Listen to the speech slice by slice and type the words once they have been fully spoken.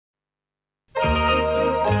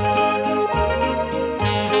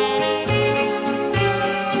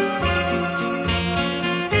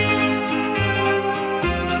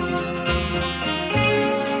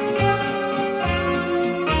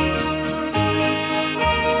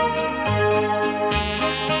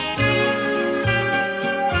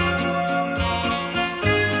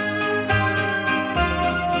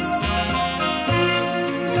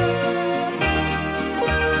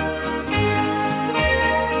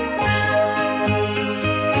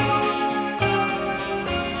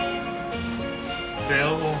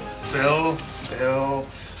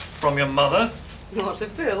From your mother? What a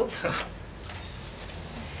bill.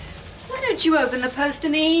 Why don't you open the post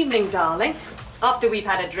in the evening, darling? After we've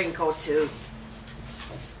had a drink or two.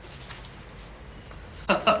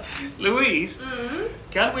 Louise,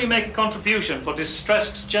 can we make a contribution for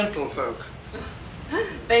distressed gentlefolk?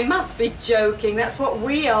 They must be joking. That's what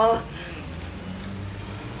we are.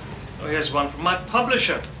 Oh, here's one from my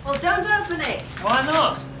publisher. Well, don't open it. Why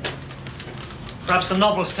not? Perhaps the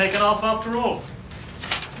novel's taken off after all.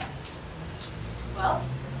 Well?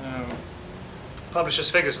 Publisher's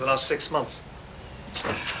figures for the last 6 months.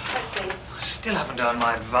 Let's see. I still haven't earned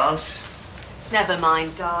my advance. Never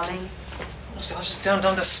mind, darling. Honestly, I just don't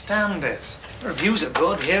understand it. The reviews are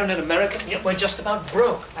good here and in America, and yet we're just about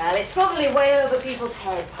broke. Well, it's probably way over people's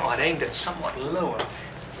heads. Oh, I'd aimed it somewhat lower.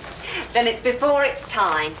 Then it's before its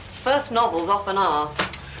time. First novels often are.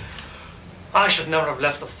 I should never have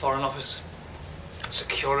left the Foreign Office.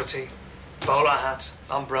 Security, bowler hat,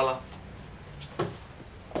 umbrella.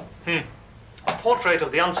 A portrait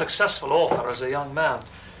of the unsuccessful author as a young man.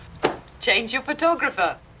 Change your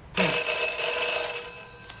photographer.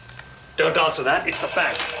 Don't answer that, it's the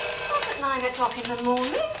bank. Not at 9 o'clock in the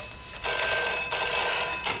morning.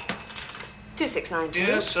 2692.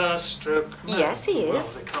 Dear Sir Stroke. Yes, he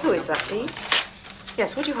is. Who is that, please?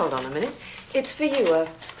 Yes, would you hold on a minute? It's for you,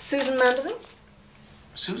 Susan Mandeville.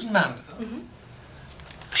 Susan Mandeville?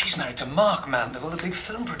 She's married to Mark Mandeville, the big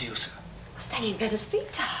film producer. Then you'd better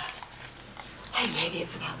speak to her. Hey, maybe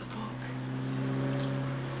it's about the book.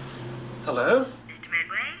 Hello? Mr.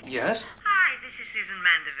 Medway? Yes? Hi, this is Susan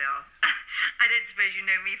Mandeville. I don't suppose you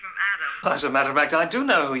know me from Adam. As a matter of fact, I do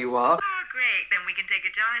know who you are. Oh, great. Then we can take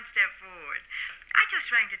a giant step forward. I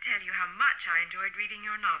just rang to tell you how much I enjoyed reading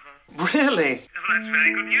your novel. Really? Oh, that's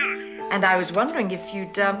very good news. And I was wondering if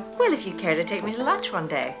you'd, well, if you'd care to take me to lunch one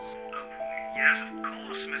day. Oh, yes, of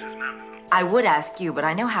course, Mrs. Mandeville. I would ask you, but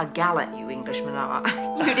I know how gallant you Englishmen are.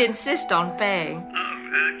 You'd insist on paying.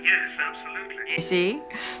 Oh, yes, absolutely. You see?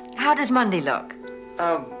 How does Monday look?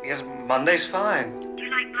 Yes, Monday's fine. Do you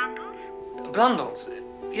like Blundell's? Blundell's?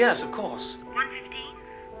 Yes, of course.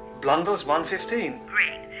 1:15? Blundell's 1:15.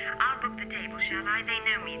 Great. I'll book the table, shall I? They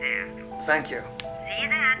know me there. Thank you. See you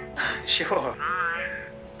then. Sure.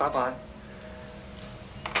 Bye. Bye-bye.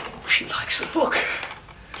 She likes the book.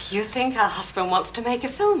 Do you think her husband wants to make a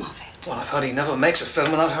film of it? Well, I've heard he never makes a film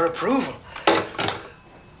without her approval.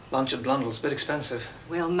 Lunch at Blundell's a bit expensive.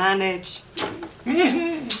 We'll manage.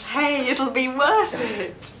 Hey, it'll be worth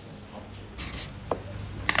it.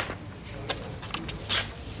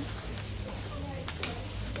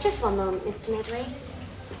 Just one moment, Mr. Medway.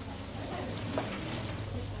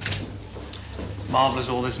 It's marvellous,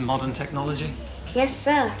 all this modern technology. Yes,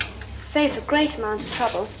 sir. Saves a great amount of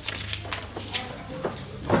trouble.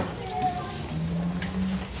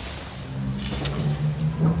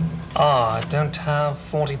 I don't have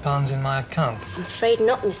 £40 in my account. I'm afraid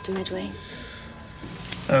not, Mr. Medway.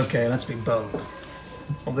 OK, let's be bold.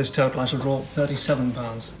 Of this total, I shall draw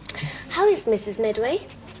 £37. How is Mrs. Medway?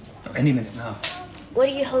 Oh, any minute now. What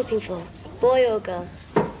are you hoping for? A boy or a girl?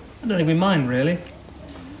 I don't think we mind, really.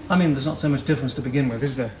 I mean, there's not so much difference to begin with,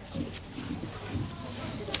 is there?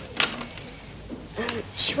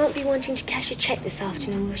 She won't be wanting to cash a cheque this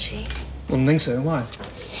afternoon, will she? Wouldn't think so. Why?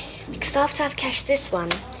 Because after I've cashed this one,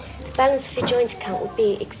 the balance of your joint account will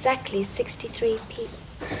be exactly 63p.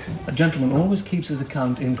 A gentleman always keeps his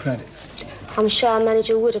account in credit. I'm sure our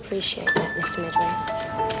manager would appreciate that, Mr. Medway.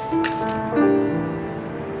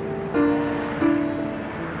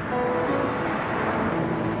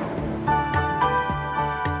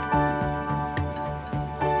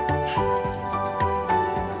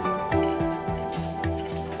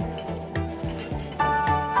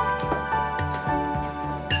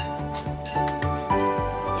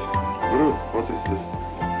 Ruth, what is this?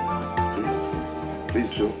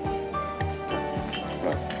 Please do.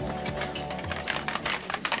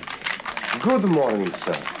 Good morning,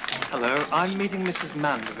 sir. Hello, I'm meeting Mrs.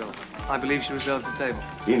 Mandeville. I believe she reserved a table.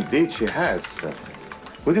 Indeed, she has, sir.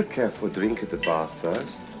 Would you care for a drink at the bar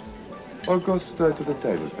first? Or go straight to the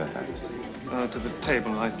table, perhaps? To the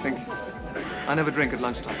table, I think. I never drink at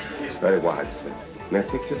lunchtime. It's very wise, sir. May I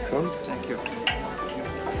take your coat? Thank you.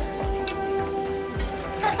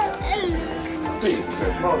 Please,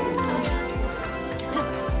 sir, follow me.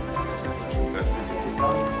 Let's visit the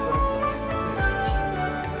bar, sir.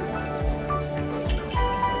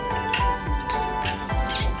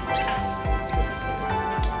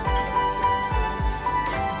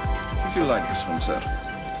 Would you like this one, sir?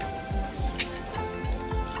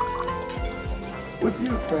 Would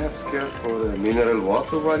you perhaps care for mineral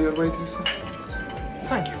water while you're waiting, sir?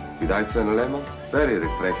 Thank you. With ice and lemon? Very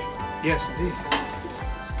refreshing. Yes, indeed.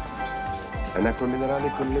 An acqua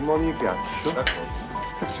minerale con limone e ghiaccio.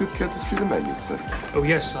 Perhaps you'd care to see the menu, sir. Oh,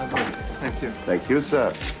 yes, I will. Thank you. Thank you,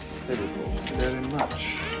 sir. Very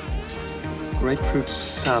much. Grapefruit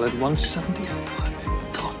salad,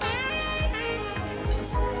 175. Pot.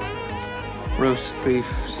 Roast beef,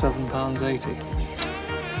 £7.80.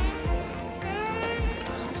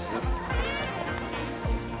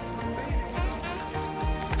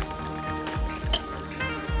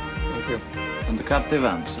 Thank you. And the carte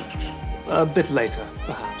van, sir. A bit later,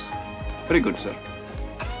 perhaps. Very good, sir.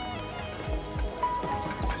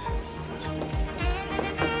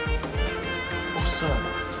 Oh, sir,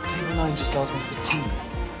 table 9 just asked me for tea.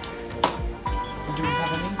 Would you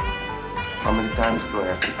have any? How many times do I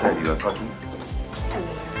have to tell you, Cotton?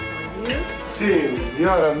 Hello.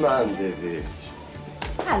 Signora Mandeville.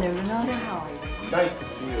 Hello, Ronaldo. How are you? Nice to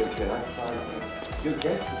see you again. I'm fine. Your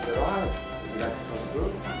guest has arrived. Would you like to come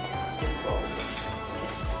through? Let's go.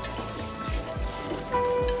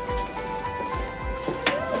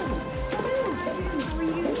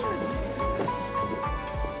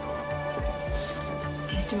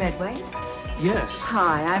 Mr. Medway? Yes.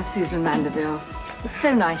 Hi, I'm Susan Mandeville. It's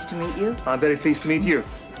so nice to meet you. I'm very pleased to meet you.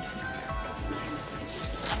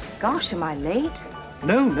 Gosh, am I late?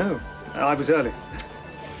 No, no. I was early.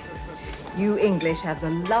 You English have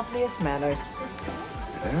the loveliest manners.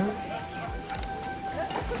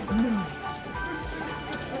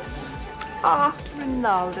 Ah,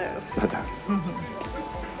 Ronaldo.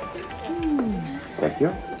 Thank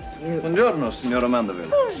you. Buongiorno, signora Mandeville.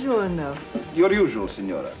 Buongiorno. Your usual,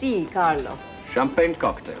 signora. Si, Carlo. Champagne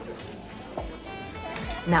cocktail.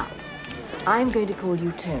 Now, I'm going to call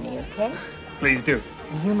you Tony, okay? Please do.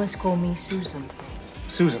 And you must call me Susan.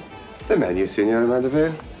 Susan. The menu, Signora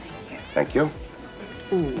Mandeville. Thank you.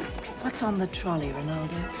 Ooh, what's on the trolley,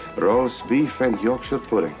 Ronaldo? Roast beef and Yorkshire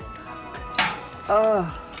pudding. Oh,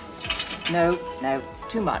 no, it's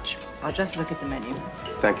too much. I'll just look at the menu.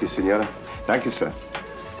 Thank you, Signora. Thank you, sir.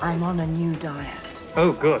 I'm on a new diet.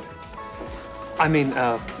 Oh, good. I mean,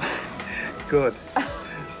 good.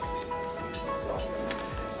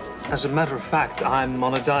 As a matter of fact, I'm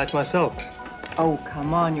on a diet myself. Oh,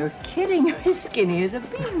 come on, you're kidding. You're as skinny as a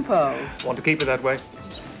beanpole. Want to keep it that way?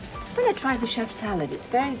 I'm going to try the chef's salad. It's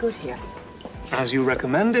very good here. As you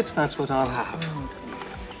recommend it, that's what I'll have.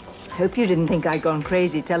 Hope you didn't think I'd gone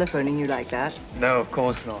crazy telephoning you like that. No, of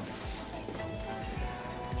course not.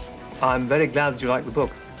 I'm very glad that you like the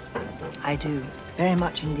book. I do. Very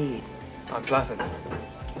much indeed. I'm flattered.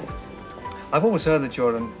 I've always heard that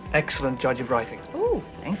you're an excellent judge of writing, Oh,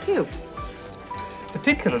 thank you.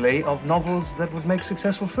 particularly of novels that would make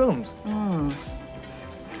successful films.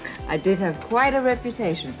 I did have quite a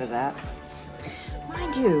reputation for that.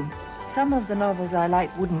 Mind you, some of the novels I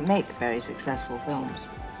like wouldn't make very successful films.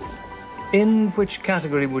 In which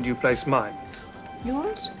category would you place mine?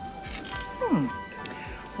 Yours?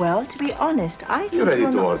 Well, to be honest, I think You ready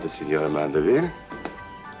you're to not- order, Signora Mandeville?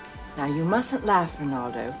 Now, you mustn't laugh,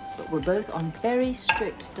 Ronaldo, but we're both on very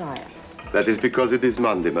strict diets. That is because it is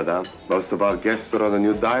Monday, madame. Most of our guests are on a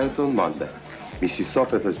new diet on Monday. Mrs.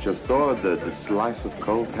 Soppeth has just ordered a slice of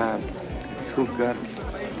cold ham, 2 garlic.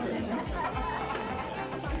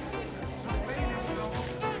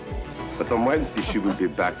 But on Wednesday, she will be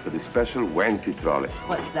back for the special Wednesday trolley.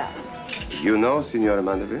 What's that? You know, Signora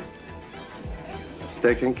Mandeville?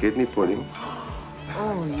 Steak and kidney pudding.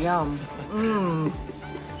 Oh, yum.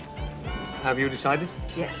 Have you decided?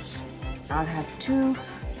 Yes. I'll have 2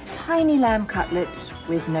 tiny lamb cutlets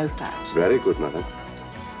with no fat. Very good, madam.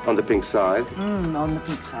 On the pink side. On the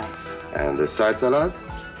pink side. And the side salad.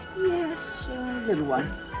 Yes, a little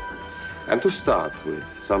one. And to start with,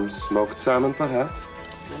 some smoked salmon, perhaps?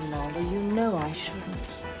 Ronaldo, you know I shouldn't.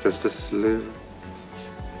 Just a sliver.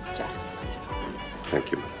 Just a sip.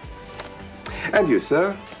 Thank you, madam. And you,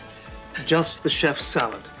 sir? Just the chef's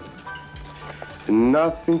salad.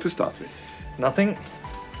 Nothing to start with. Nothing?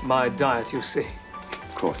 My diet, you see.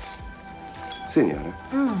 Of course. Signora.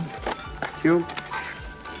 Thank you.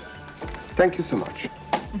 Thank you so much.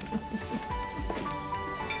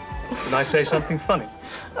 Did I say something funny?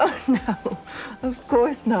 Oh, no, of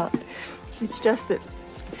course not. It's just that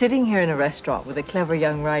sitting here in a restaurant with a clever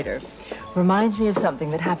young writer reminds me of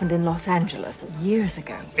something that happened in Los Angeles years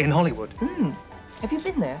ago. In Hollywood? Have you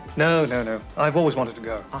been there? No, no, no. I've always wanted to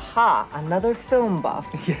go. Aha, another film buff.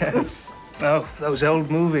 Yes. Oh, those old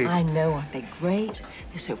movies. I know, aren't they great?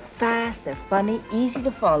 They're so fast, they're funny, easy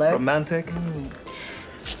to follow. Romantic?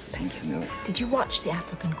 Thank you. Did you watch The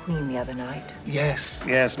African Queen the other night? Yes,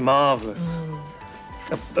 yes, marvelous.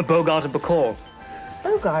 A Bogart and Bacall.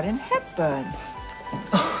 Bogart and Hepburn.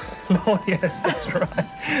 Lord, yes, that's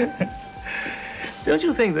right. Don't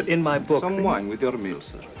you think that in my book... Some wine with your meal,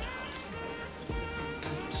 sir.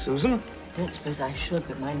 Susan? I don't suppose I should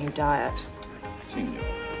with my new diet. Signor.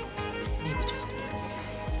 Maybe just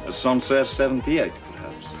A Sancerre 78,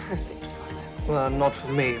 perhaps. perfect. Well, not for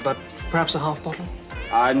me, but perhaps a half bottle?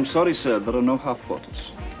 I'm sorry, sir. There are no half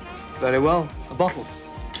bottles. Very well. A bottle.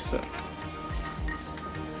 Sir.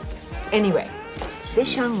 Anyway,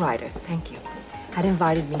 this young writer, thank you, had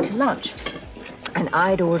invited me to lunch. And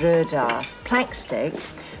I'd ordered plank steak,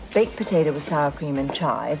 baked potato with sour cream and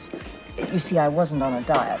chives. You see, I wasn't on a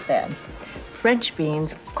diet then. French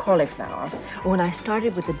beans, cauliflower. Oh, and I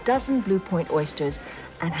started with a dozen Blue Point oysters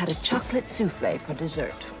and had a chocolate souffle for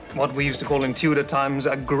dessert. What we used to call in Tudor times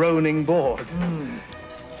a groaning board.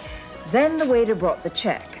 Then the waiter brought the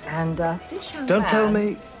check, and this young Don't man... tell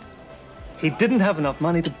me he didn't have enough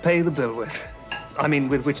money to pay the bill with. I mean,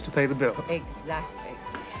 with which to pay the bill. Exactly.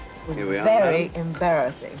 It was Here we are, very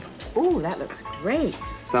embarrassing. Ooh, that looks great.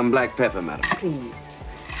 Some black pepper, madam. Please.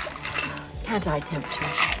 Can't I tempt you?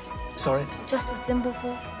 Sorry? Just a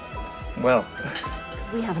thimbleful? Well,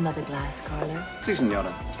 Could we have another glass, Carlo? Si,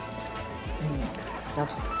 signora.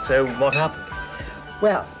 Lovely. so what happened?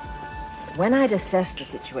 Well, when I'd assessed the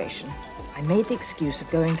situation, I made the excuse of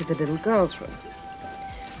going to the little girl's room.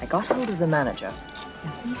 I got hold of the manager,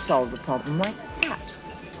 and he solved the problem like that.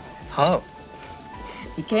 How?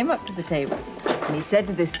 He came up to the table, and he said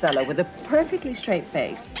to this fellow with a perfectly straight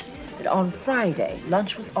face that on Friday,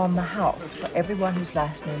 lunch was on the house for everyone whose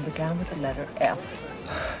last name began with the letter F.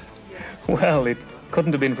 Well, it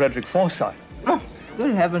couldn't have been Frederick Forsyth. Oh,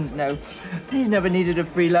 good heavens, no. He's never needed a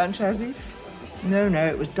free lunch, has he? No,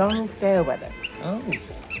 it was Donald Fairweather. Oh.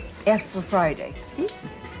 F for Friday. See?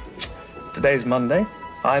 Today's Monday.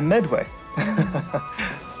 I'm Medway.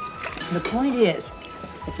 The point is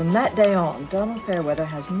that from that day on, Donald Fairweather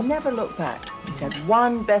has never looked back. He's had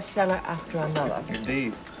one bestseller after another.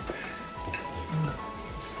 Indeed.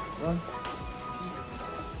 Well,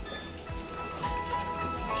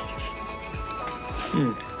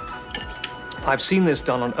 I've seen this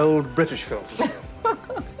done on old British films.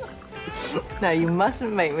 now, you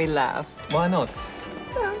mustn't make me laugh. Why not?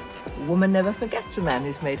 A woman never forgets a man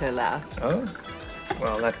who's made her laugh. Oh?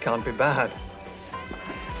 Well, that can't be bad.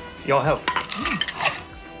 Your health.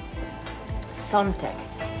 Sante.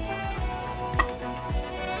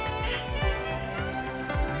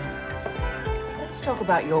 Let's talk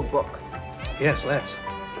about your book. Yes, let's.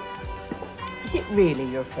 Is it really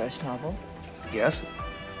your first novel? Yes?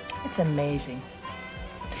 It's amazing.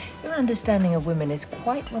 Your understanding of women is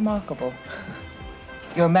quite remarkable.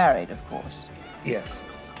 You're married, of course. Yes.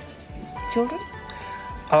 Children?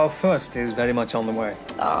 Our first is very much on the way.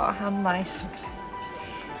 Oh, how nice.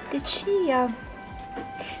 Did she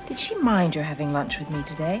mind your having lunch with me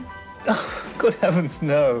today? Oh, good heavens,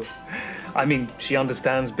 no. I mean, she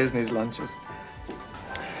understands business lunches.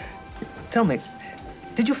 Tell me,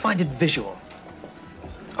 did you find it visual?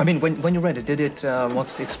 I mean, when you read it, did it,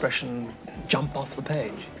 what's the expression, jump off the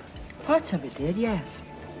page? Parts of it did, yes.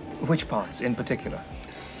 Which parts in particular?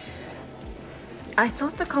 I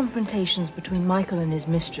thought the confrontations between Michael and his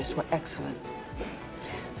mistress were excellent.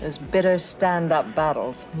 Those bitter stand-up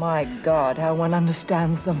battles. My God, how one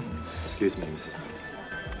understands them. Excuse me, Mrs.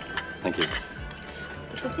 Thank you.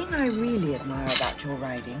 But the thing I really admire about your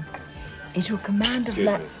writing is your command of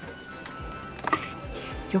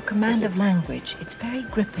your command of language. It's very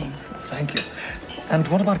gripping. Thank you. And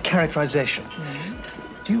what about characterization?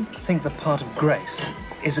 Do you think the part of Grace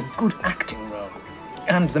is a good acting role?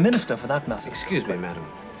 And the minister, for that matter. Excuse me, madam.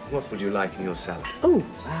 What would you like in your salad? Oh,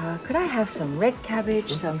 could I have some red cabbage,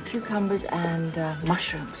 some cucumbers, and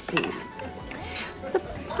mushrooms, please? The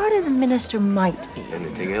part of the minister might be.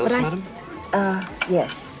 Anything else, madam?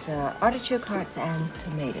 Yes, artichoke hearts and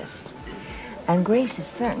tomatoes. And Grace is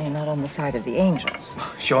certainly not on the side of the angels.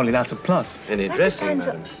 Surely that's a plus. Any That dressing,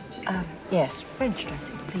 depends madam? Yes, French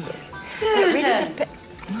dressing, please. Susan!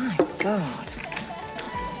 My God.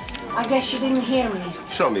 I guess you didn't hear me.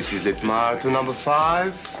 Show Mrs. Litmar to number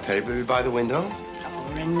 5, table by the window.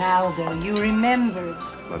 Oh, Ronaldo, you remembered.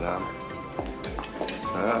 Madame.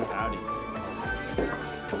 Sir.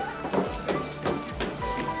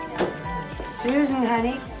 Susan,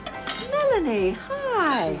 honey. Melanie,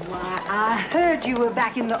 hi. Why, I heard you were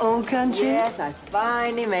back in the old country. Yes, I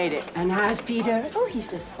finally made it. And how's Peter? Oh, he's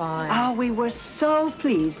just fine. Oh, we were so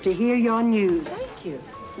pleased to hear your news. Thank you.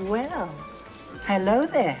 Well, hello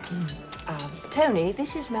there. Tony,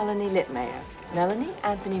 this is Melanie Littmeyer. Melanie,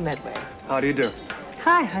 Anthony Medway. How do you do?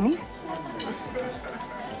 Hi, honey.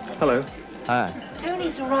 Hello. Hi.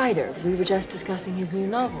 Tony's a writer. We were just discussing his new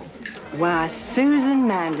novel. Why, Susan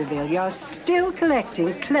Mandeville, you're still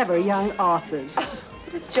collecting clever young authors.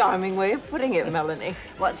 What a charming way of putting it, Melanie.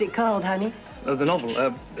 What's it called, honey? The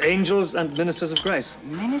novel, Angels and Ministers of Grace.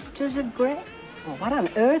 Ministers of Grace? Well, what on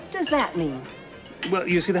earth does that mean? Well,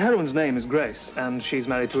 you see, the heroine's name is Grace, and she's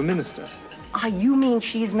married to a minister. Ah, you mean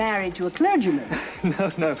she's married to a clergyman?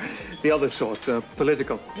 No, the other sort,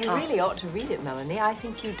 political. You really ought to read it, Melanie. I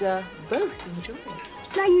think you'd both enjoy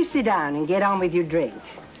it. Now you sit down and get on with your drink.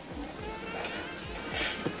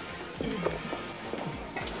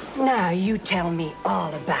 Now you tell me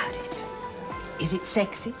all about it. Is it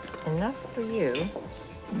sexy? Enough for you.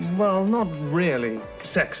 Well, not really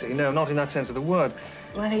sexy. No, not in that sense of the word.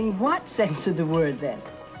 Well, in what sense of the word, then?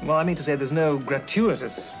 Well, I mean to say there's no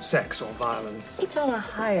gratuitous sex or violence. It's on a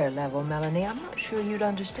higher level, Melanie. I'm not sure you'd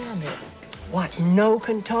understand it. What, no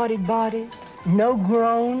contorted bodies? No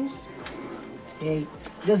groans? Hey,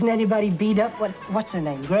 doesn't anybody beat up what's her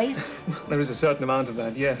name, Grace? There is a certain amount of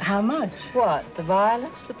that, yes. How much? What, the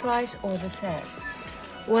violence, the price, or the sex?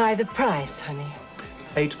 Why, the price, honey.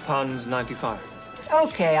 £8.95.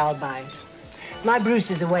 Okay, I'll buy it. My Bruce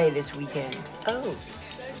is away this weekend. Oh.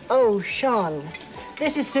 Oh, Sean.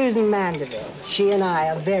 This is Susan Mandeville. She and I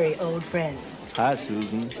are very old friends. Hi,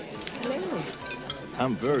 Susan. Hello.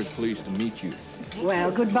 I'm very pleased to meet you.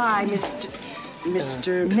 Well, goodbye,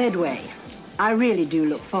 Mr. Medway. I really do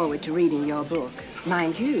look forward to reading your book.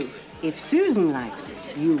 Mind you, if Susan likes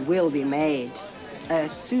it, you will be made.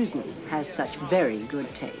 Susan has such very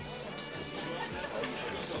good taste.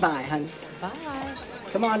 Bye, honey. Bye.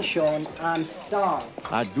 Come on, Sean. I'm starved.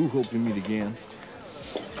 I do hope we meet again.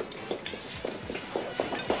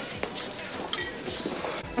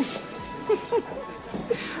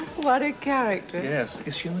 What a character. Yes.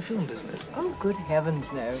 Is she in the film business? Oh, good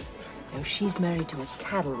heavens, no. No, she's married to a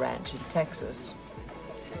cattle ranch in Texas.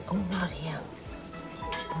 Oh, not him.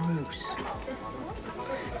 Bruce.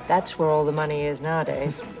 That's where all the money is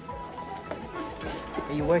nowadays.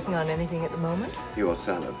 Are you working on anything at the moment? Your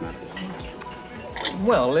salad, man.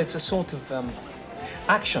 Well, it's a sort of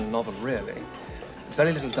action novel, really.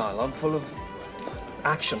 Very little dialogue, full of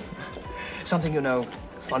action. Something, you know,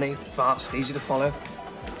 funny, fast, easy to follow.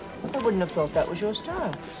 I wouldn't have thought that was your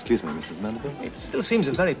style. Excuse me, Mrs. Mandeville. It still seems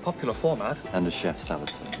a very popular format. And a chef's salad,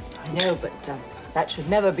 sir. I know, but that should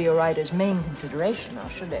never be a writer's main consideration, now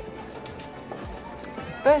should it?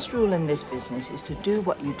 The first rule in this business is to do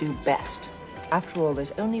what you do best. After all,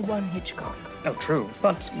 there's only one Hitchcock. Oh, true,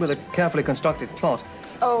 but with a carefully constructed plot.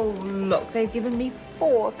 Oh, look, they've given me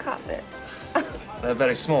 4 cutlets. They're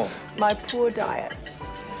very small. My poor diet.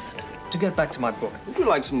 To get back to my book. Would you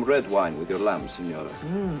like some red wine with your lamb, Signora?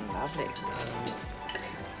 Lovely.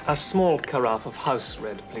 A small carafe of house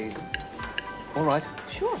red, please. All right.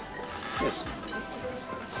 Sure. Yes.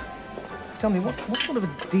 Tell me, what sort of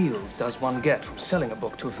a deal does one get from selling a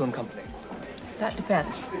book to a film company? That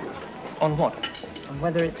depends On what? on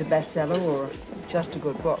whether it's a bestseller or just a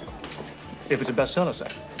good book. If it's a bestseller, say.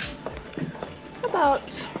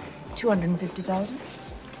 About 250,000.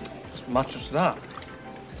 As much as that.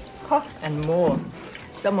 Ha, and more.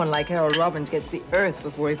 Someone like Harold Robbins gets the earth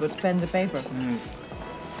before he puts pen to paper.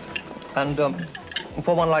 And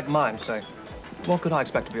for one like mine, say, what could I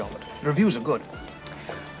expect to be offered? The reviews are good.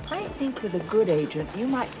 I think with a good agent, you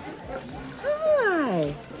might...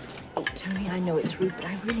 Hi! Oh, Tony, I know it's rude, but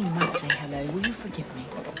I really must say hello. Will you forgive me?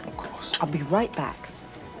 Of course. I'll be right back.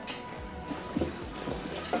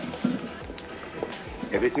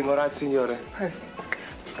 Everything all right, signore? Perfect.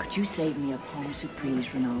 Could you save me a pomme surprise,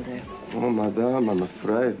 Ronaldo? Oh, madame, I'm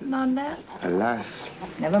afraid. None there? Alas.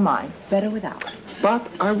 Never mind. Better without. But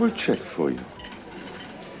I will check for you.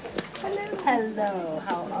 Hello,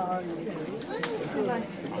 how are you?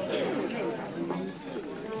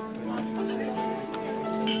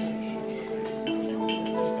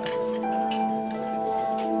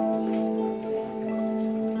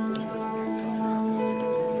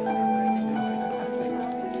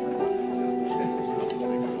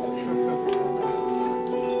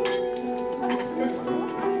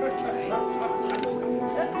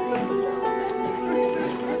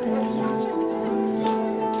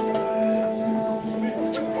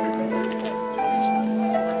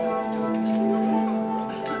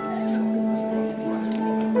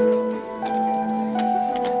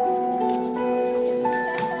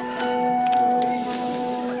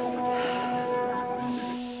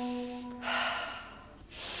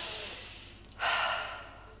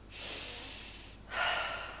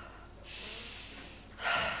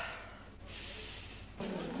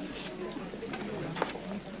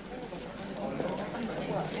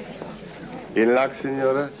 In luck,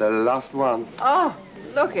 Signora. The last one. Oh,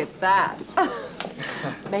 look at that.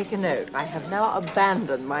 Make a note. I have now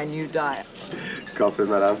abandoned my new diet. Coffee,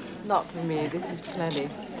 madame? Not for me. This is plenty.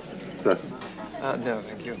 Sir? No,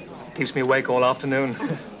 thank you. Keeps me awake all afternoon.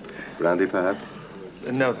 Brandy, perhaps?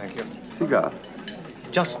 No, thank you. Cigar?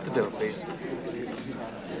 Just the bill, please.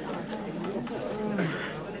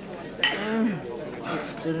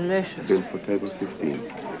 It's delicious. Bill for table 15.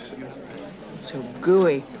 So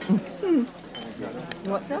gooey. You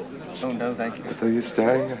want some? Oh, no, thank you. What are you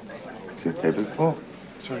staring at? It's your table 4.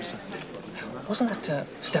 Sorry, sir. Wasn't that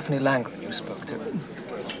Stephanie Langren you spoke to?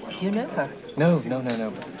 Do you know her? No.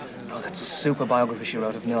 Oh, that super biography she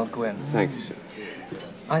wrote of Nell Gwynn. Thank you, sir.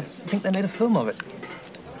 I think they made a film of it.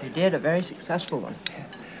 They did, a very successful one.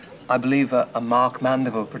 I believe a Mark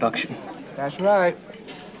Mandeville production. That's right.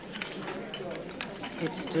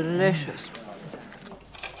 It's delicious.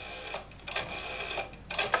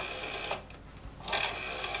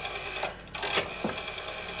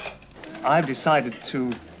 I've decided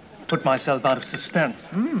to put myself out of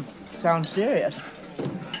suspense. Sounds serious.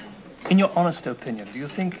 In your honest opinion, do you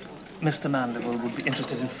think Mr. Mandeville would be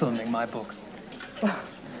interested in filming my book? Well,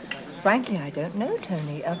 frankly, I don't know,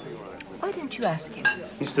 Tony. Why don't you ask him?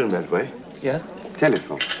 Mr. Medway? Yes?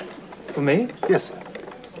 Telephone. For me? Yes, sir.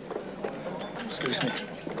 Excuse me.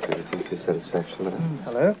 Everything to your satisfaction, madame?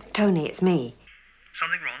 Hello? Tony, it's me.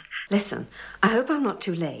 Something wrong? Listen, I hope I'm not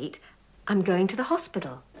too late. I'm going to the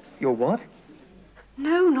hospital. You're what?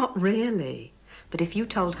 No, not really. But if you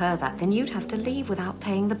told her that, then you'd have to leave without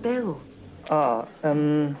paying the bill. Why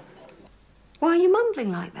are you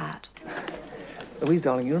mumbling like that? Louise,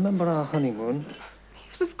 darling, you remember our honeymoon?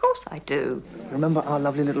 Yes, of course I do. Remember our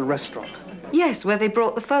lovely little restaurant? Yes, where they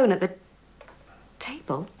brought the phone at the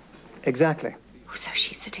table. Exactly. Oh, so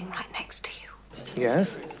she's sitting right next to you.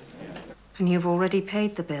 Yes? And you've already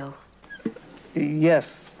paid the bill.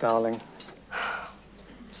 Yes, darling.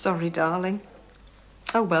 Sorry, darling.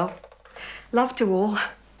 Oh, well. Love to all.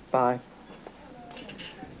 Bye.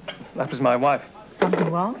 That was my wife. Something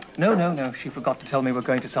wrong? No. She forgot to tell me we're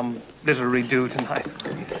going to some literary do tonight.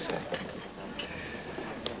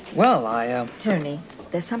 Well, Tony,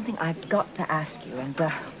 there's something I've got to ask you, and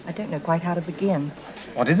I don't know quite how to begin.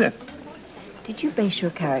 What is it? Did you base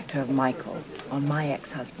your character of Michael on my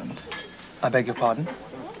ex-husband? I beg your pardon?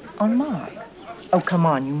 On Mark? Oh, come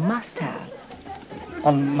on, you must have.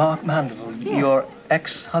 On Mark Mandeville, Yes. your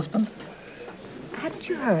ex-husband? Hadn't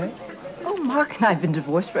you heard? Oh, Mark and I have been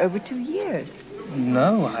divorced for over 2 years.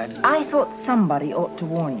 No, I thought somebody ought to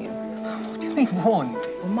warn you. What do you mean, warn me?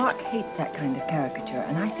 Well, Mark hates that kind of caricature,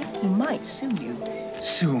 and I think he might sue you.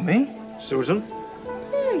 Sue me? Susan?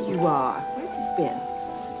 There you are. Where have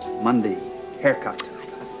you been? Monday. Haircut. I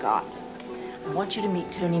forgot. I want you to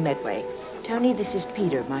meet Tony Medway. Tony, this is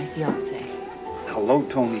Peter, my fiancé. Hello,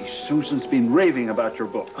 Tony. Susan's been raving about your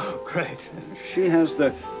book. Oh, great. She has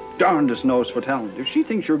the darndest nose for talent. If she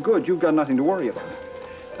thinks you're good, you've got nothing to worry about.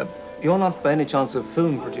 You're not by any chance a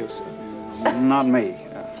film producer? Not me.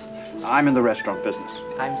 I'm in the restaurant business.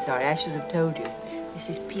 I'm sorry, I should have told you. This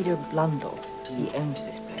is Peter Blundell. He owns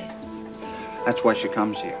this place. That's why she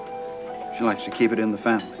comes here. She likes to keep it in the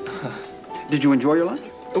family. Did you enjoy your lunch?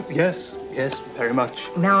 Oh, yes, very much.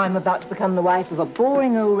 Now I'm about to become the wife of a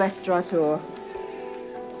boring old restaurateur.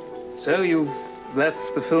 So you've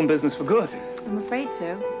left the film business for good? I'm afraid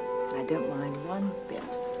so. I don't mind one bit.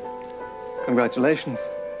 Congratulations.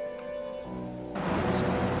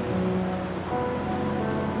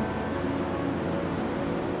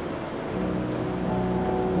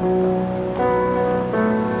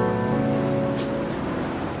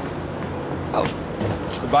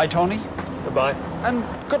 Goodbye, Tony. Goodbye. And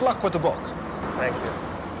good luck with the book. Thank you.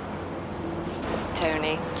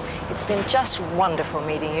 Tony, it's been just wonderful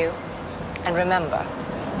meeting you. And remember,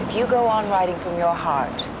 if you go on writing from your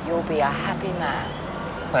heart, you'll be a happy man.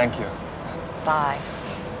 Thank you. Bye.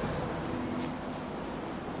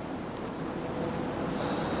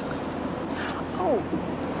 Oh,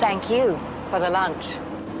 thank you for the lunch.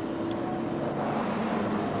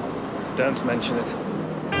 Don't mention it.